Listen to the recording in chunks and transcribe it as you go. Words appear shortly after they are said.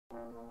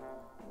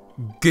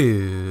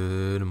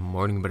Good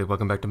morning, everybody.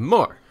 Welcome back to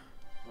more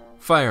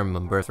Fire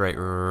Emblem Birthright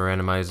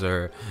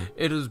Randomizer.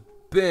 It has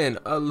been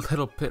a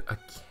little bit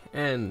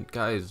again,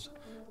 guys.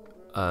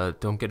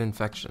 Don't get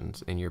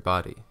infections in your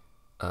body.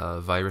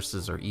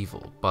 Viruses are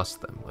evil. Bust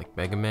them. Like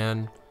Mega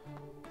Man.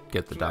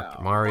 Get the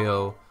Dr.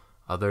 Mario.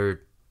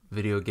 Other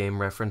video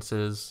game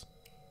references.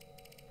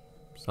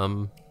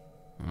 Some.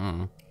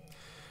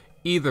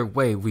 Either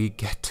way, we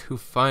get to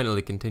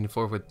finally continue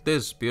forward with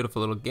this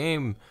beautiful little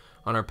game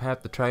on our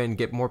path to try and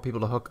get more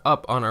people to hook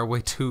up on our way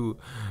to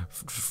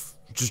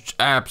just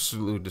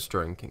absolutely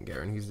destroying King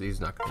Garen. He's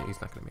not gonna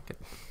make it.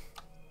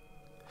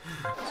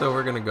 So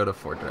we're gonna go to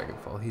Fort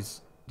Dragonfall.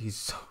 He's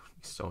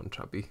so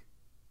chubby.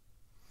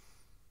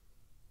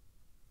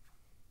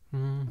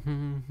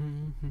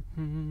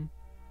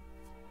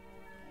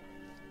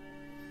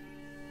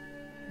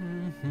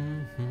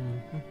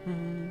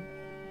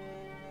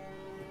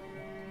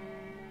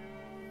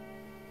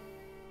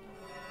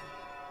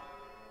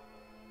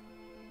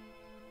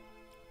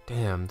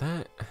 Damn,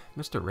 that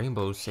Mr.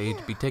 Rainbow Sage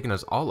be taking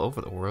us all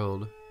over the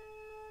world.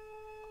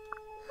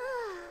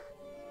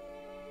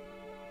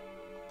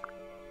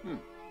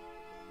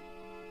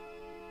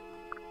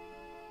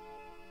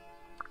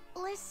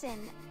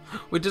 Listen.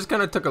 We just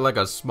kind of took like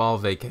a small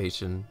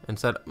vacation and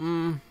said,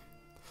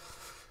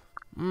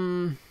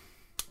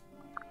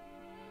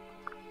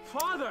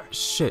 Father.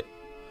 Shit.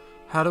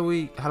 How do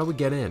we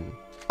get in?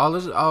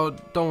 Oh,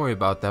 don't worry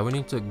about that. We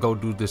need to go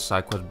do this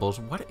side quest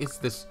bullshit. What is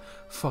this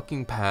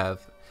fucking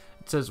path?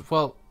 It says,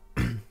 well,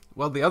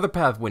 the other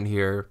path went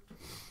here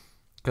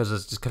because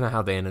it's just kind of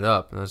how they ended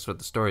up, and that's what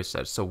the story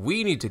said. So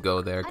we need to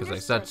go there because I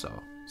said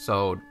so.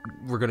 So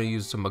we're gonna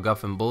use some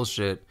MacGuffin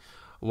bullshit.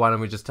 Why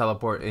don't we just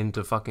teleport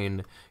into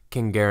fucking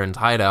King Garen's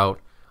hideout?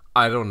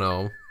 I don't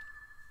know.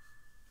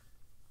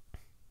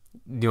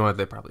 You know what?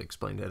 They probably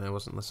explained it and I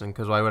wasn't listening,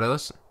 because why would I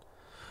listen?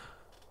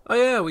 Oh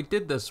yeah, we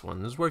did this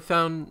one. This is where we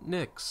found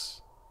Nyx.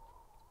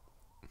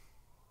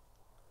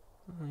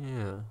 Oh,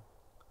 yeah.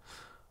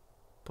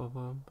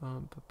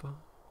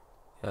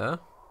 Yeah?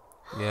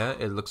 Yeah,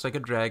 it looks like a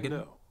dragon.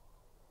 No.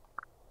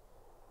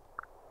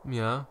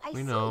 Yeah,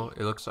 we know.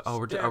 It looks like...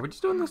 Oh, are we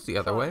just doing this the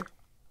other way?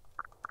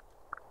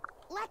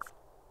 Let's.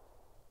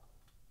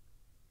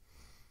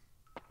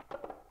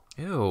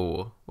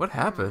 Ew. What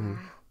happened?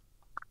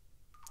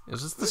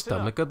 Is this the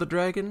stomach of the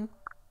dragon?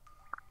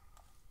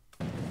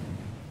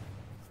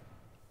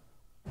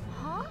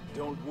 Huh?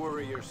 Don't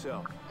worry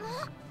yourself.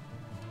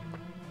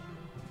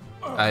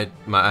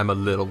 I'm a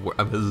little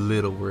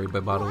worried. My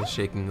bottle is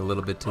shaking a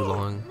little bit too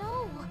long.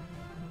 No.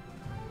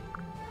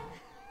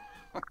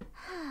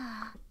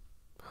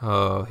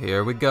 Oh,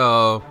 here we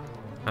go.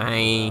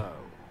 I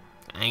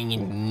go.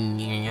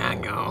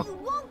 You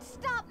won't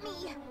stop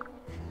me.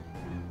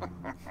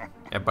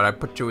 Yeah, but I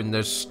put you in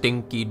this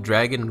stinky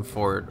dragon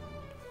fort.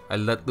 I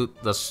let loose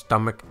the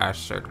stomach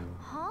acid.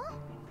 Huh?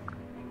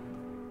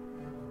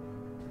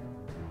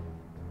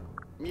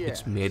 Yeah.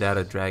 It's made out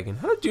of dragon.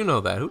 How did you know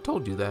that? Who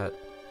told you that?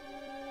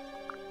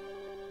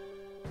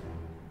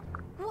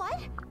 What?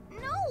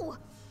 No.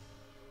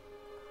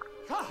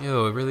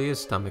 Ew, it really is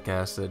stomach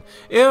acid.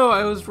 Ew,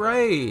 I was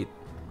right.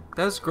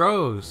 That's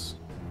gross.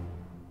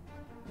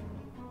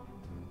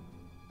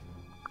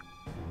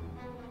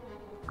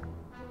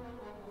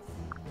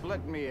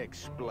 Let me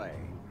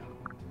explain.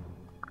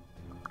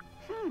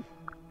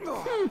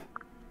 Huh?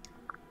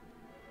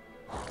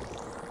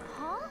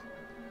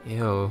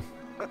 Ew.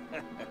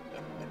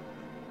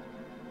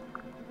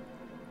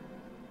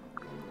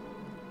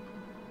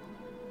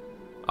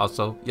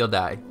 Also, you'll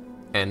die.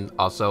 And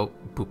also,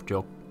 poop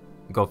joke.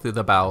 Go through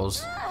the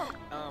bowels.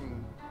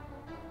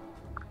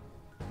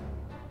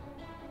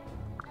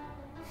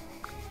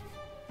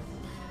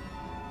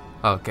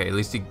 Okay, at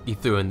least he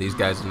threw in these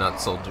guys are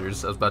not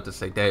soldiers. I was about to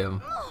say,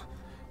 damn.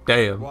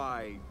 Damn.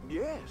 Why,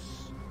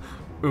 yes.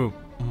 Ooh.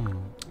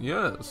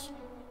 Yes.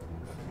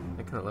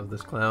 I kind of love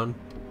this clown.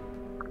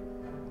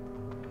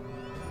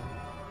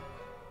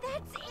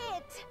 That's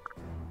it.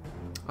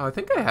 Oh, I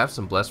think I have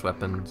some blessed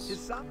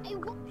weapons.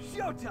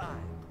 Showtime.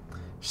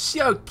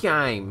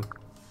 Showtime!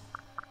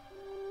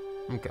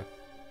 Okay.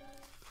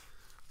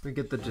 We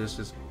get the gist.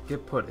 Just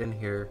get put in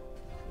here.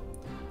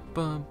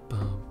 Bum,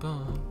 bum,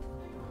 bum.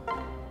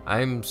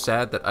 I'm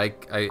sad that I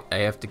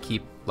have to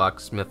keep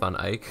Locksmith on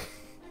Ike.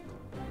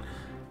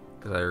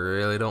 Because I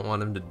really don't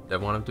want him to... I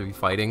want him to be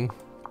fighting.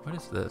 What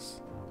is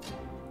this?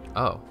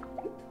 Oh.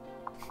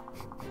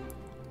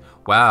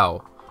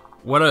 Wow.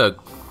 What a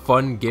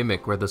fun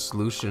gimmick where the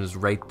solution is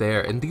right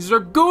there. And these are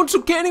goons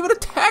who can't even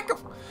attack him!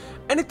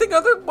 Anything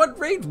other than what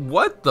range?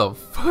 What the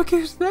fuck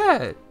is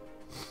that?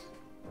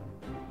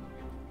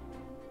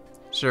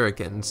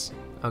 Shurikens.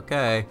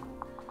 Okay.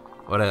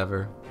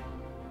 Whatever.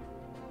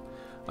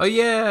 Oh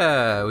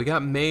yeah! We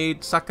got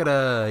Maid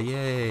Sakura!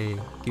 Yay!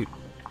 Cute.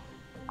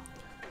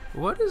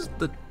 What is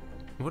the...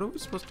 What are we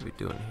supposed to be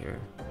doing here?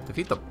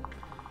 Defeat the...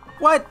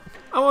 What?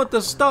 I want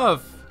the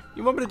stuff!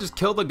 You want me to just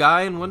kill the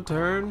guy in one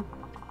turn?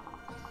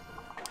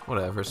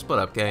 Whatever. Split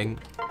up, gang.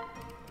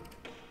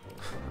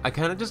 I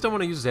kind of just don't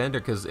want to use Xander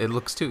because it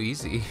looks too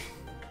easy.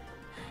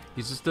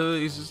 He's just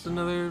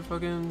another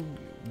fucking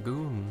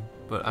goon.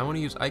 But I want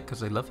to use Ike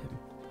because I love him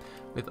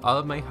with all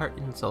of my heart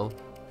and soul.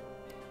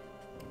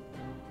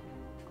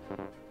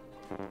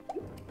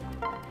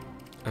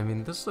 I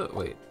mean, this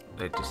wait,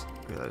 I just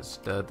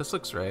realized this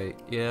looks right.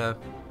 Yeah,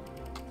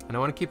 and I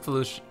want to keep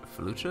Felicia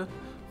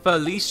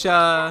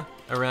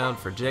around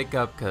for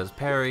Jacob because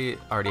Perry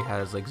already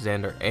has like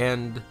Xander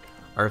and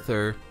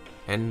Arthur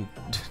and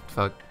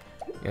fuck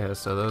yeah.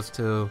 So those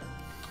two.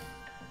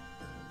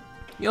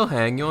 You'll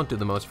hang, you won't do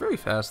the most. Very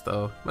fast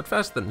though. Much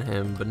faster than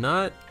him, but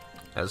not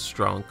as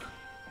strong.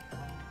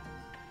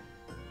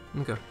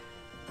 Okay.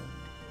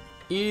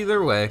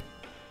 Either way.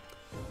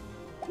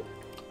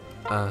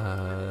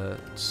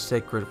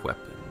 Sacred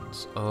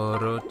weapons.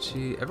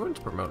 Orochi. Everyone's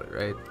promoted,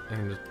 right? I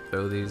can just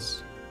throw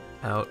these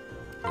out.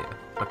 Yeah,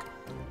 okay.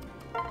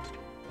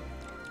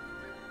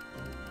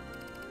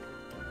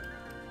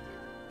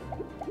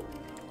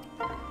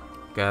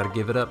 Gotta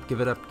give it up,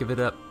 give it up, give it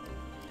up.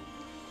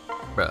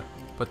 Bruh.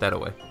 Put that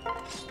away.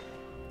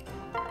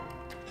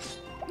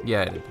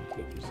 Yeah, I didn't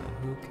use that.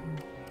 Okay.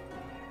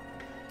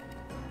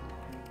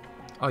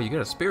 Oh, you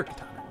got a spirit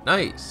katana.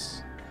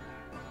 Nice.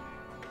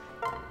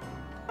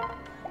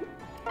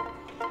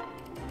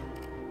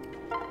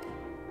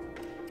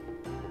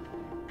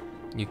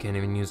 You can't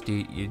even use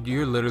D.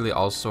 You're literally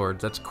all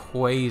swords. That's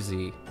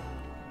crazy.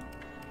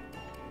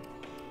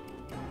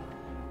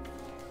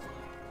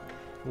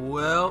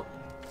 Well,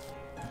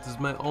 this is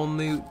my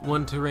only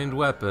one-to-range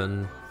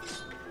weapon.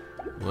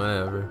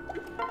 Whatever.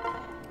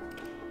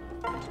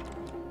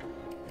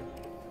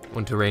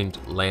 One-to-range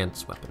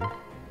lance weapon.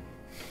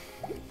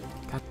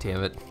 God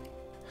damn it.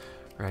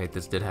 Right,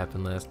 this did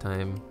happen last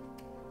time.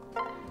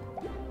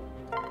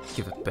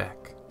 Give it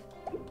back.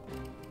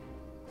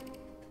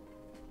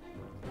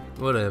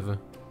 Whatever.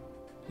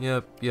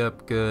 Yep,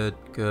 good,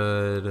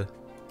 good.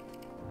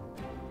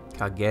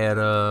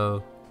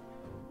 Kagero.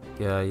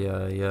 Yeah.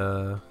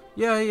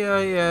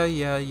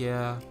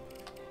 Yeah.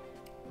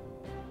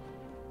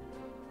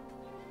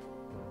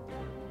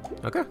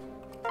 Okay.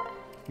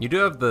 You do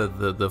have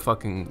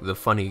the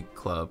funny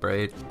club,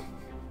 right?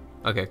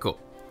 Okay, cool.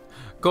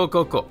 Cool.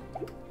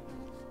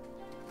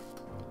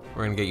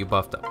 We're gonna get you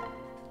buffed up.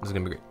 This is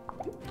gonna be great.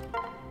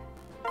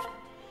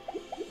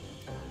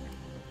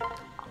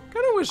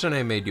 Kinda wish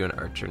I made you an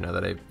archer now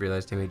that I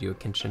realized I made you a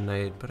Kenshin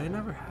Knight, but I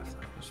never have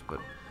those.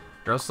 But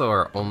you're also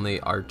our only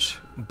arch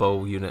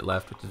bow unit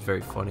left, which is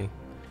very funny.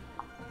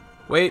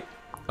 Wait.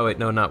 Oh wait,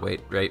 no, not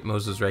wait. Right,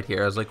 Mozu's right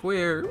here. I was like,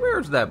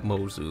 where's that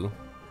Mozu?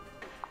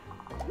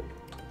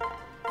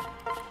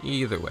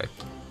 Either way.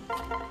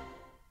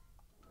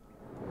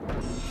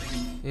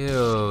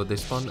 Ew, they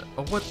spawned.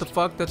 Oh, what the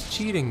fuck? That's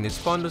cheating. They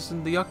spawned us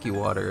in the yucky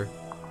water.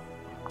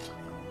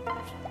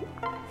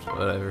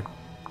 Whatever.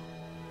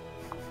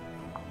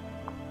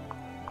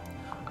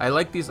 I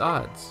like these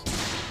odds.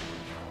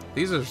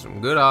 These are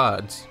some good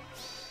odds.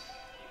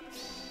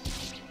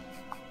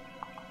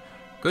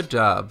 Good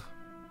job.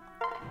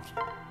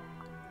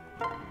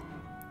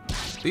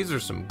 These are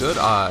some good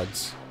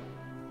odds.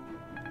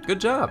 Good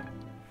job.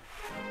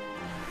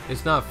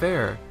 It's not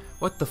fair.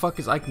 What the fuck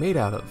is Ike made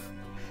out of?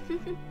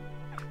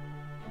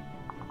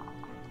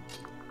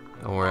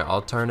 Don't worry,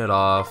 I'll turn it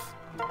off.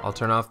 I'll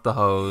turn off the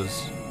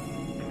hose.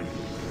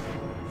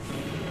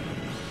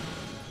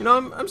 You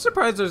know, I'm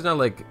surprised there's not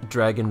like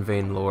dragon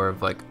vein lore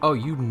of like, oh,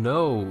 you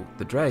know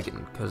the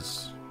dragon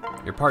because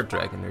you're part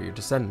dragon or you're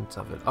descendants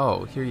of it.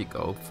 Oh, here you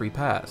go, free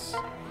pass.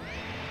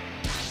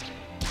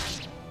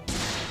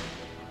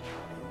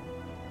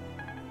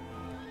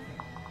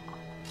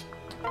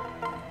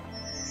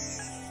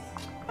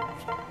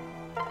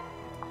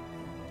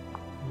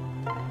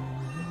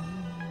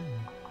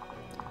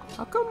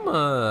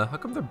 How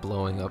come they're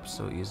blowing up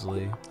so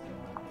easily?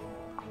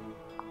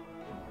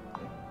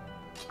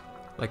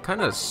 Like,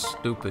 kind of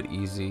stupid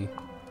easy.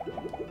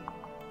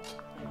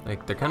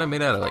 Like, they're kind of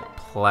made out of, like,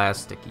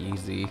 plastic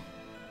easy.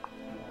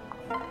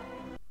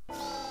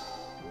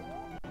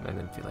 I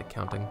didn't feel like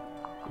counting.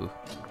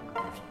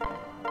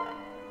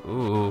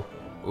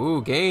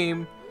 Ooh,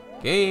 game.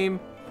 You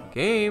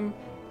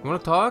wanna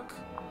talk?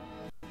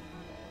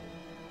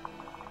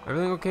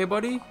 Everything okay,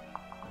 buddy?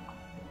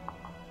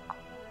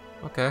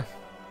 Okay.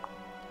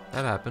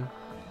 That happened.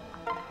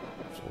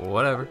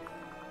 Whatever.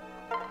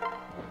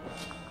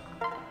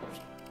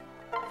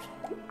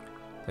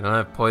 They don't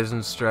have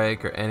poison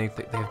strike or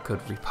anything. They have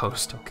good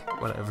repost. Okay,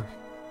 whatever.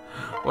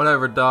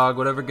 Whatever, dog.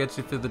 Whatever gets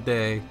you through the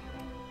day.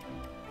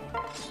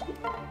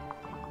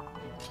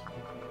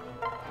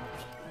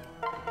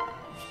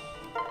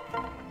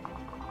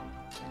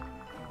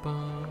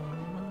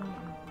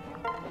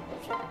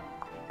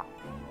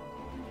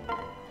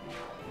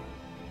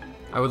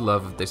 I would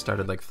love if they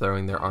started like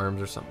throwing their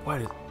arms or something.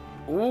 What is...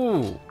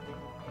 Ooh!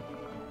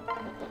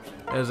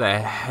 That is a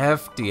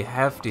hefty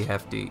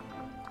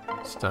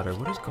stutter.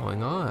 What is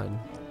going on?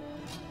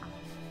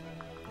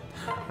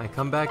 I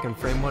come back in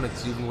frame 1,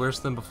 it's even worse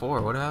than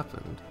before. What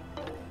happened?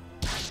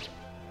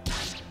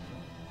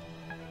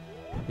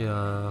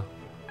 Yeah.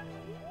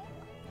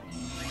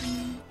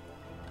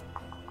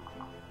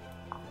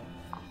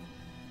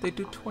 They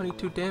do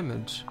 22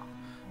 damage.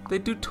 They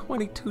do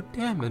 22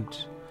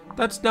 damage.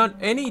 That's not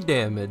any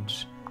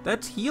damage.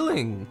 That's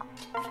healing.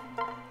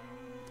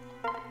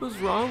 What's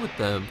wrong with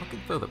them?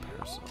 Fucking throw the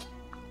parasol.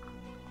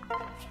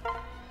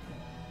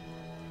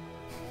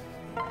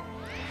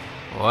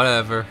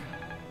 Whatever.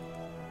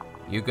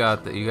 You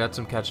got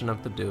some catching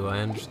up to do. I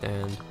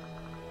understand.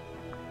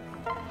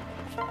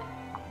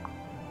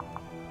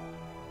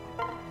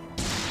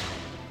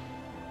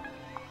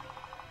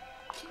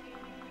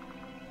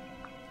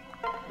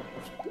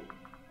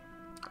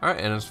 Alright,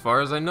 and as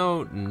far as I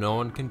know, no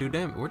one can do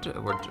damage. We're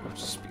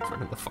just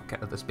speedrunning the fuck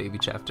out of this baby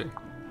chapter.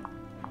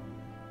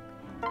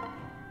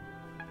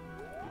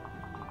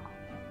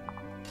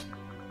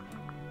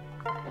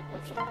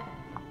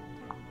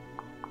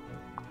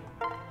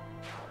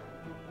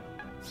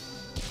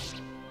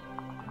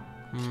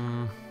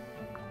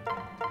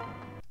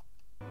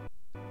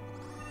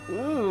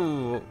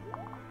 Ooh.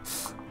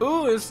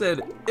 Ooh, it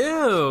said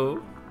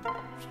ew.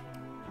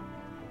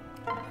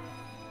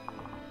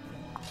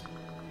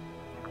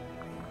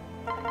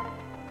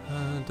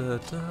 Da,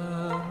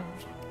 da.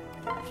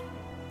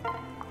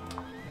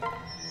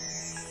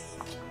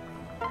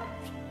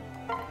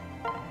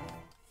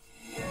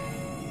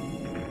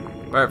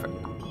 Perfect.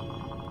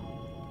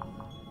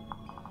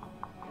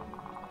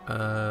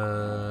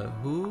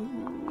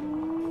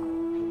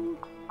 Who?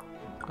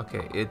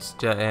 Okay, it's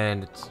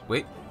and it's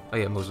wait. Oh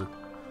yeah, Mozu.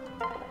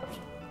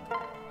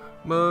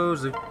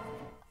 Mozu.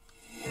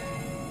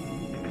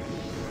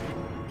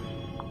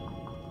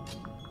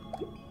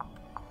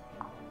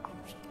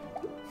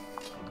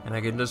 And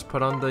I can just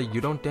put on the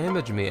 "You don't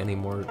damage me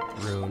anymore"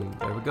 rune.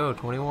 There we go,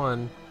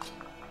 21.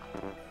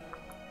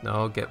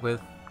 No, get with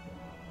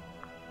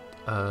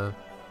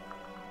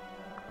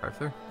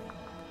Arthur.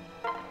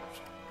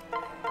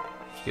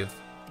 Give.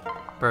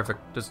 Perfect.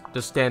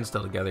 Just stand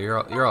still together.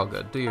 You're all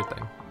good. Do your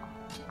thing.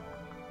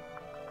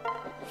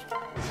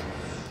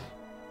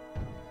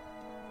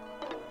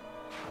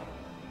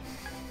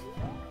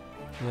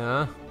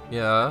 Yeah.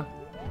 Yeah.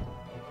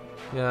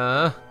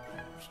 Yeah.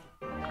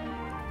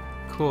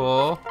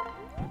 Cool.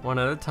 One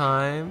at a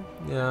time.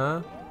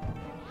 Yeah.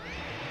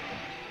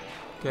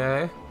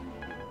 Okay.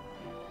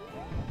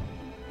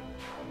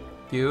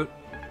 Cute.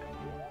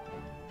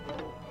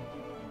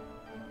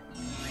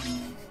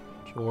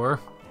 Sure.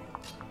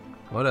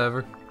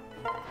 Whatever.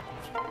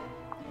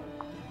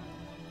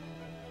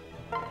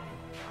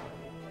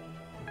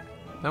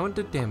 That one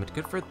did damage.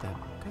 Good for them.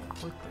 Good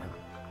for them.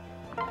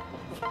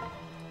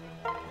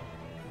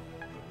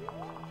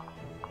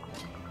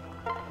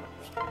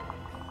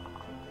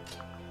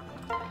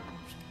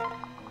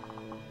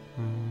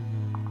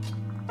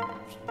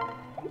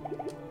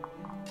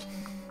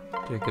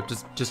 Jacob,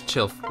 just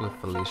chill with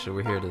Felicia.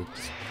 We're here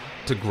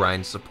to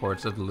grind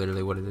supports. That's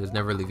literally what it is.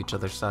 Never leave each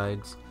other's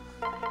sides.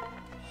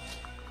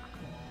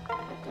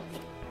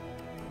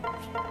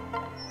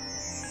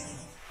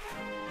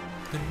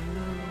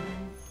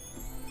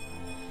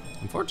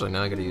 Unfortunately,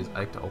 now I gotta use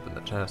Ike to open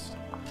the chest.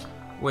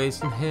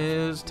 Wasting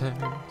his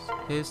turns.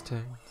 His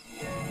turns.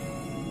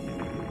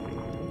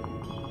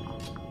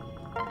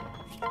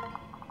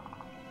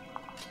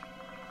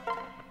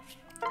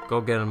 Go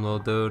get him, little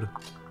dude.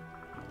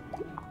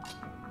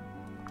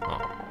 Oh.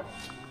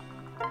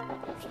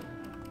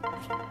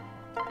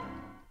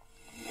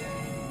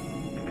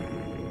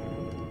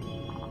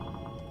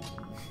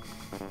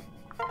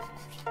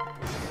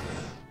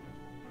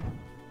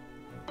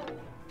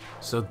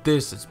 So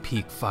this is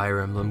peak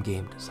Fire Emblem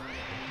game design.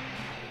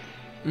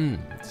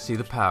 See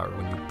the power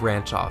when you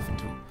branch off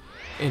into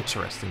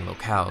interesting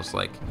locales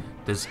like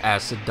this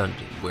acid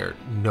dungeon where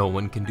no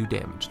one can do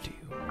damage to you.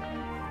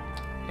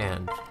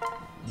 And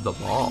the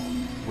mall,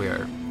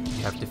 where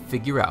you have to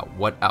figure out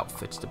what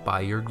outfits to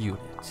buy your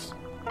units.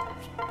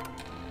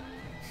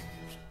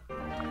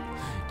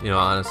 You know,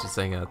 honestly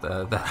saying that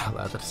out loud,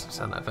 that doesn't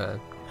sound that bad.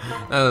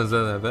 That doesn't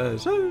sound that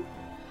bad.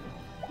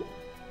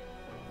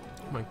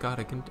 Oh my god,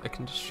 I can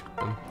just shoot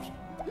them.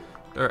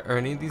 Are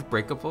any of these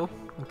breakable?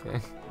 Okay.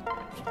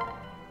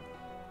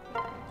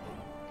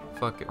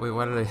 Fuck it. Wait,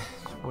 why did I?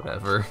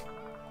 Whatever.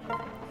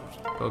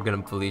 Go get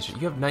him, Felicia.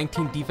 You have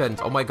 19 defense.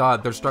 Oh my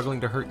god, they're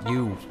struggling to hurt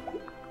you.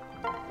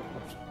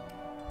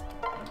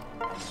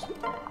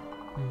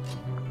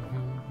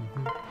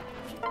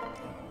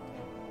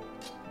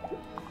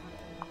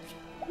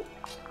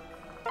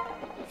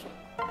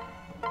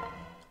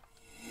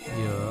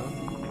 Yeah.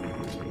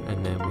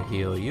 And then we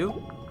heal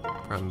you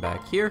from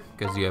back here,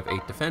 because you have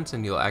 8 defense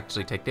and you'll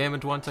actually take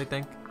damage once, I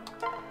think.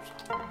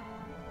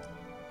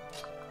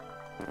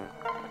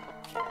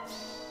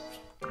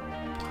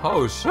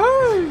 Oh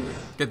shit!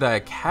 Get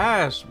that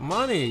cash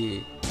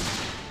money!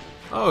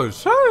 Oh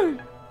shit! I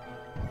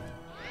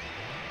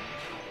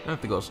have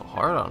to go so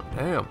hard on him,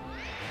 damn.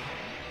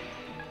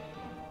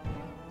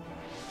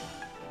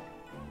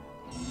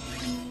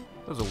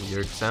 That was a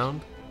weird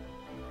sound.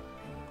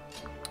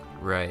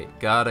 Right,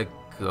 gotta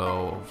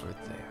go over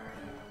there.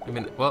 I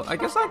mean, well, I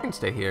guess I can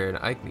stay here and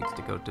Ike needs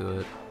to go do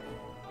it.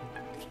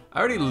 I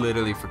already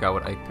literally forgot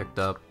what Ike picked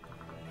up.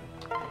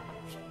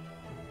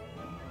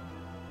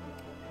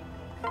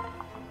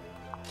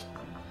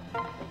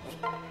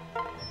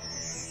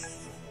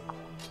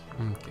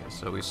 Okay,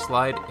 so we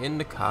slide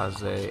into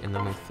Kaze, and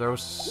then we throw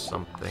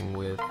something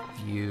with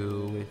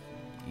you,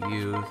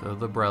 throw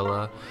the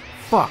umbrella.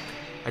 Fuck!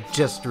 I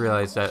just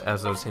realized that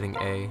as I was hitting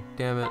A.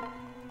 Damn it.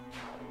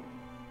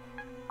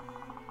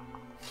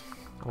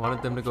 I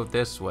wanted them to go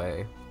this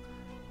way.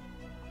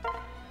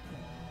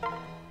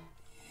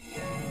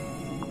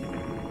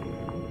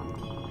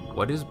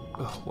 What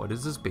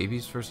is this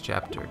baby's first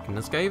chapter? Can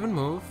this guy even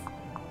move?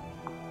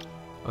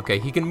 Okay,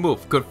 he can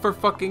move. Good for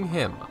fucking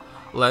him.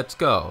 Let's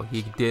go.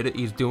 He did it.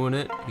 He's doing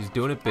it. He's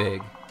doing it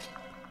big.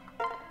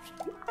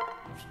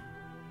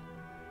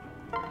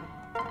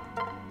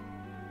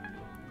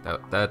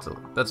 That's a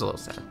little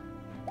sad.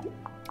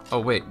 Oh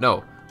wait,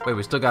 no. Wait,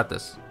 we still got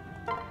this.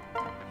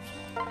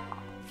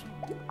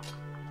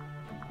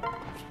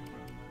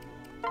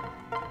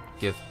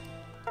 Give.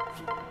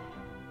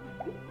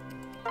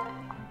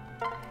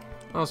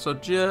 Also,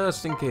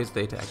 just in case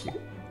they attack you.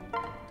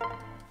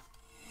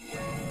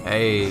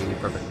 Hey,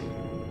 perfect.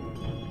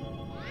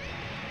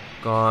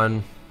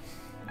 Gone.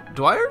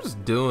 Dwyer's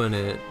doing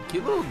it.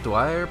 Cute little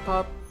Dwyer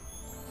pup.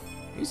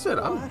 He said,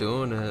 I'm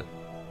doing it.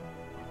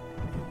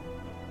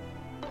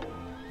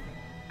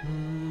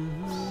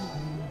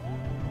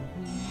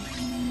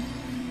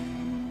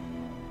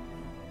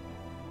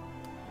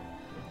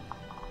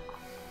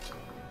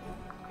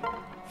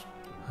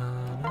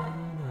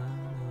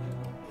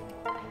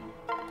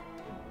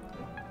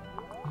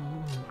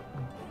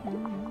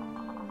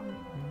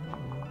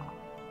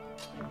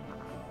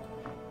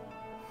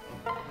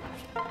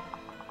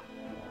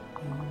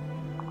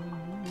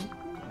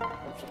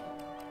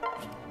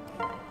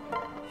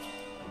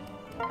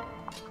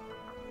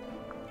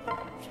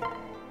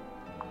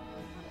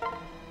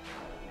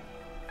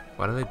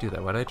 Why did I do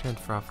that? Why did I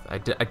transfer off? I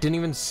didn't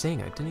even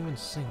sing. I didn't even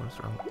sing. What's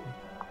wrong with me?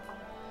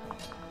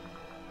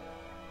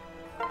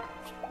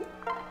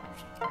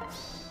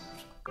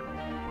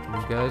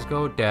 You guys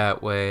go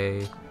that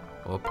way.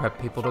 We'll prep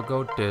people to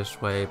go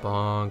this way,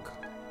 bonk.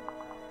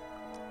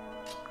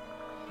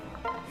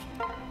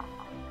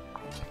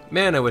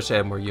 Man, I wish I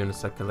had more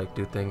units that could like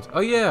do things.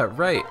 Oh yeah,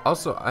 right.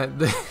 Also,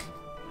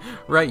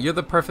 right, you're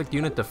the perfect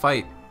unit to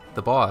fight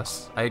the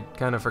boss. I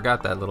kind of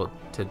forgot that little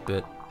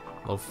tidbit,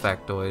 little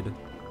factoid.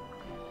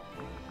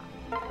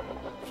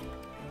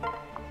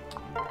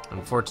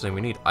 Unfortunately,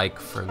 we need Ike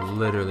for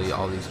literally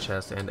all these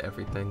chests and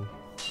everything.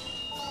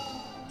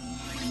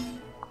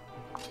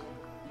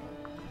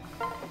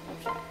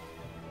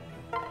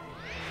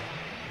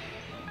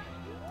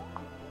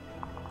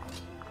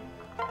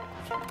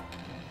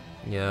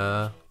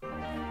 Yeah.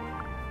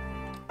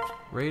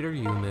 Raider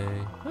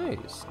Yume.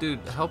 Nice.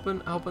 Dude, helping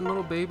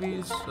little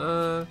babies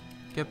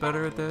get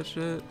better at that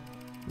shit.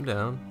 I'm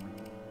down.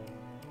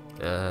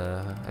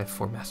 I have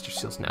 4 Master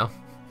Seals now.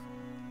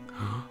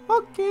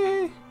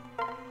 Okay.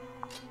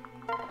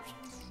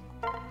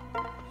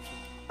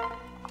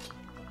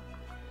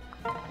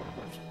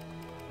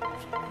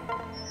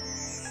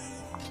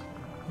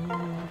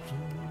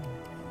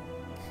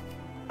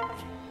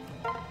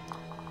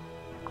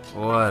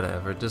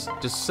 Whatever,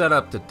 just set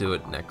up to do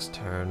it next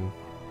turn.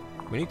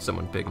 We need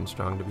someone big and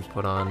strong to be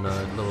put on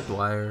little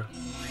Dwyer.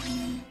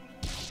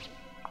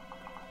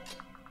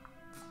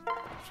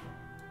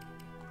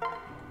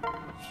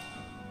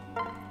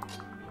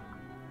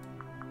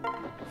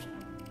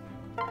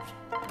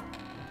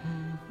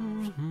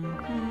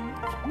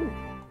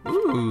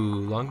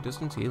 Ooh, long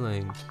distance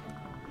healing.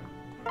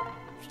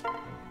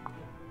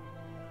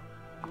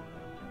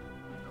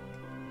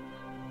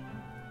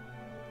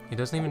 He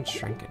doesn't even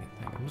shrink anything.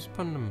 I'm just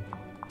putting him.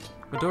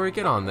 Midori,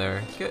 get on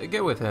there.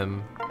 Get with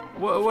him.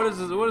 What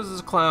does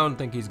this clown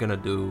think he's gonna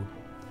do?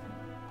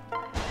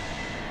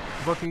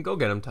 Fucking go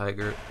get him,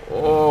 Tiger.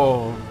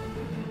 Oh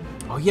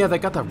yeah, they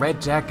got the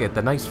red jacket,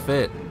 the nice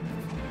fit.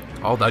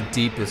 All the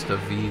deepest of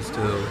V's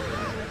too.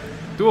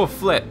 Do a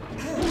flip.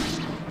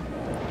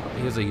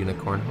 He has a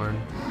unicorn horn.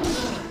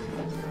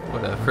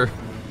 Whatever.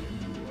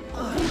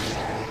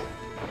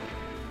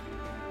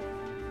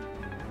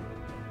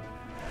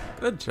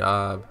 Good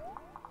job.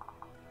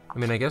 I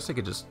mean, I guess I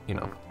could just, you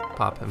know,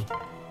 pop him.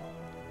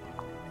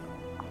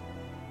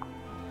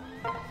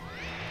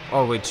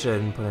 Oh, wait, shit, I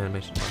didn't put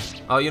animation on.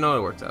 Oh, you know,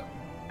 it worked out.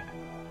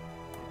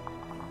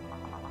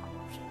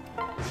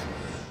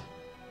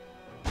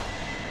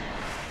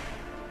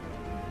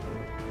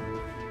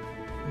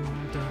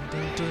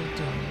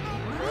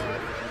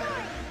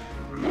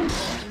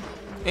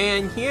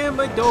 And here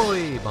my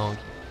doy, bonk.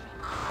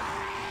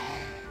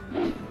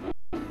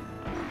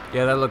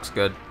 Yeah, that looks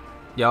good.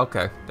 Yeah,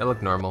 okay. That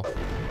looked normal.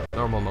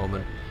 Normal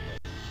moment.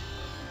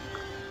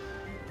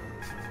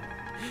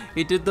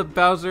 He did the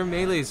Bowser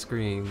melee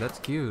scream. That's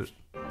cute.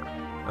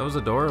 That was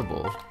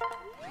adorable.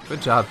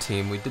 Good job,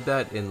 team. We did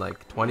that in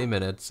like 20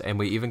 minutes, and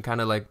we even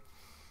kind of like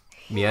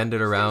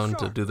meandered around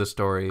to do the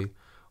story.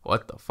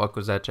 What the fuck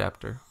was that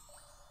chapter?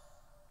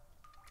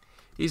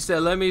 He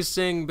said, let me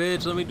sing,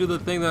 bitch. Let me do the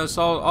thing that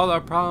solved all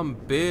our problem,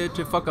 bitch.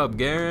 You fuck up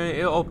Garen.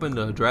 It opened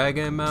a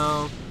dragon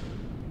mouth.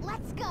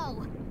 Let's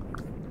go.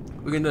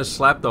 We can just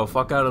slap the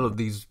fuck out of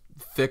these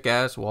thick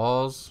ass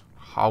walls.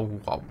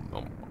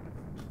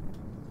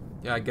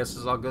 Yeah, I guess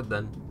it's all good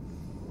then.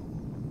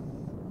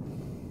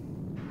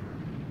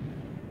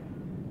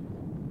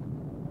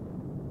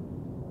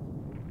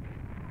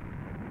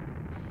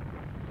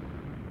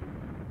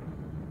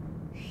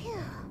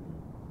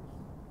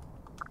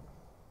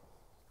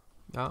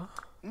 Yeah,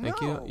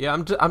 thank you. Yeah,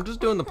 I'm just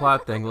doing the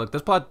plot thing. Look,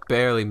 this plot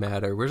barely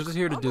matter. We're just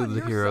here to do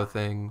the hero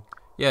thing.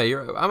 Yeah,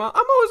 I'm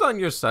always on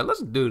your side.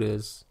 Let's do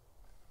this.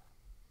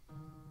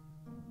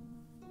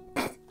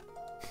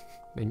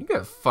 Man, you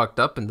got fucked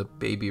up in the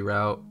baby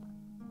route.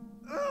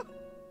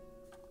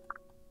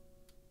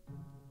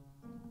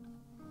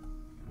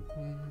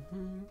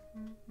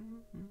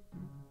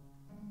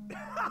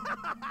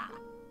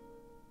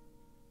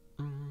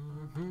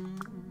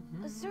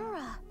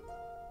 Azura.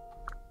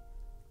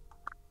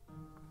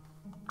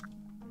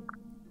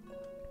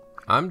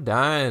 I'm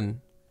dying.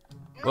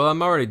 Well,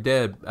 I'm already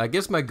dead. I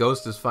guess my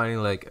ghost is finally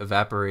like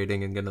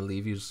evaporating and gonna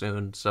leave you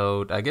soon.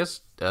 So I guess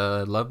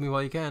love me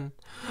while you can.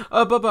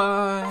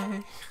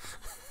 Bye-bye.